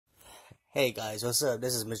Hey guys, what's up?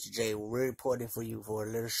 This is Mr. J. We're reporting for you for a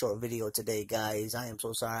little short video today, guys. I am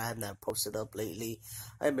so sorry I have not posted up lately.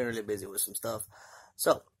 I've been really busy with some stuff.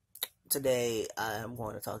 So, today I am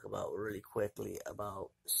going to talk about really quickly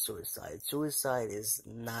about suicide. Suicide is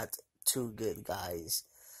not too good, guys.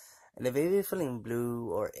 And if you're feeling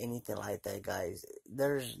blue or anything like that, guys,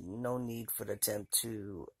 there's no need for the attempt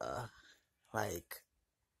to, like,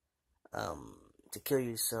 um, to kill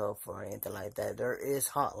yourself or anything like that. There is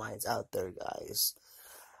hotlines out there, guys.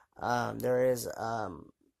 There is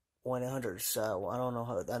 1-800. So I don't know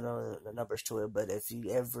how I know the numbers to it, but if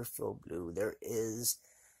you ever feel blue, there is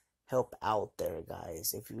help out there,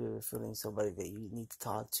 guys. If you're feeling somebody that you need to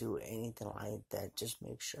talk to, anything like that, just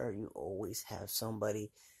make sure you always have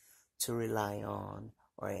somebody to rely on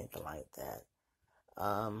or anything like that.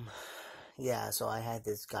 Um, yeah. So I had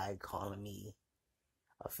this guy calling me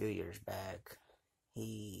a few years back.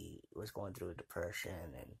 He was going through a depression,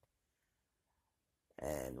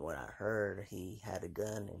 and when I heard he had a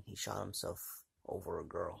gun and he shot himself over a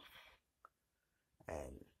girl,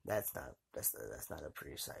 and that's not a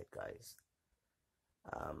pretty sight, guys.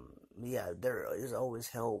 Yeah, there is always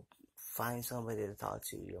help. Find somebody to talk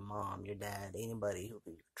to, your mom, your dad, anybody who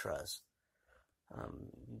you trust.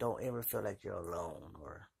 Don't ever feel like you're alone,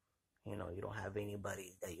 or you don't have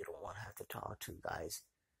anybody that you don't want to have to talk to, guys.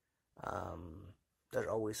 There's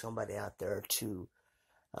always somebody out there to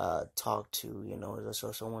talk to.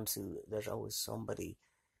 There's always somebody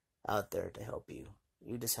out there to help you.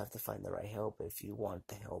 You just have to find the right help if you want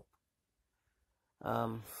the help.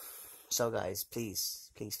 Um, so guys,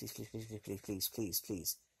 please, if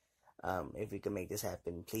we can make this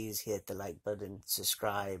happen, please hit the like button,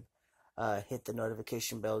 subscribe, hit the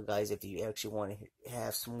notification bell, guys. If you actually want to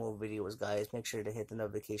have some more videos, guys, make sure to hit the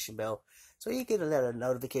notification bell so you get a lot of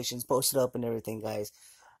notifications posted up and everything, guys.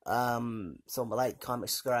 So like, comment,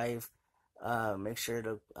 subscribe. Make sure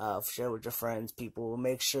to share with your friends, people.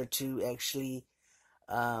 Make sure to actually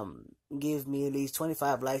give me at least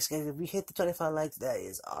 25 likes, guys. If we hit the 25 likes, that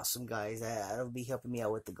is awesome, guys. That'll be helping me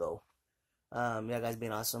out with the goal. Yeah, guys,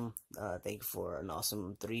 being awesome. Thank you for an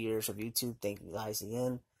awesome 3 years of YouTube. Thank you guys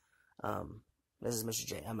again. This is Mr.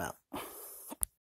 J. I'm out.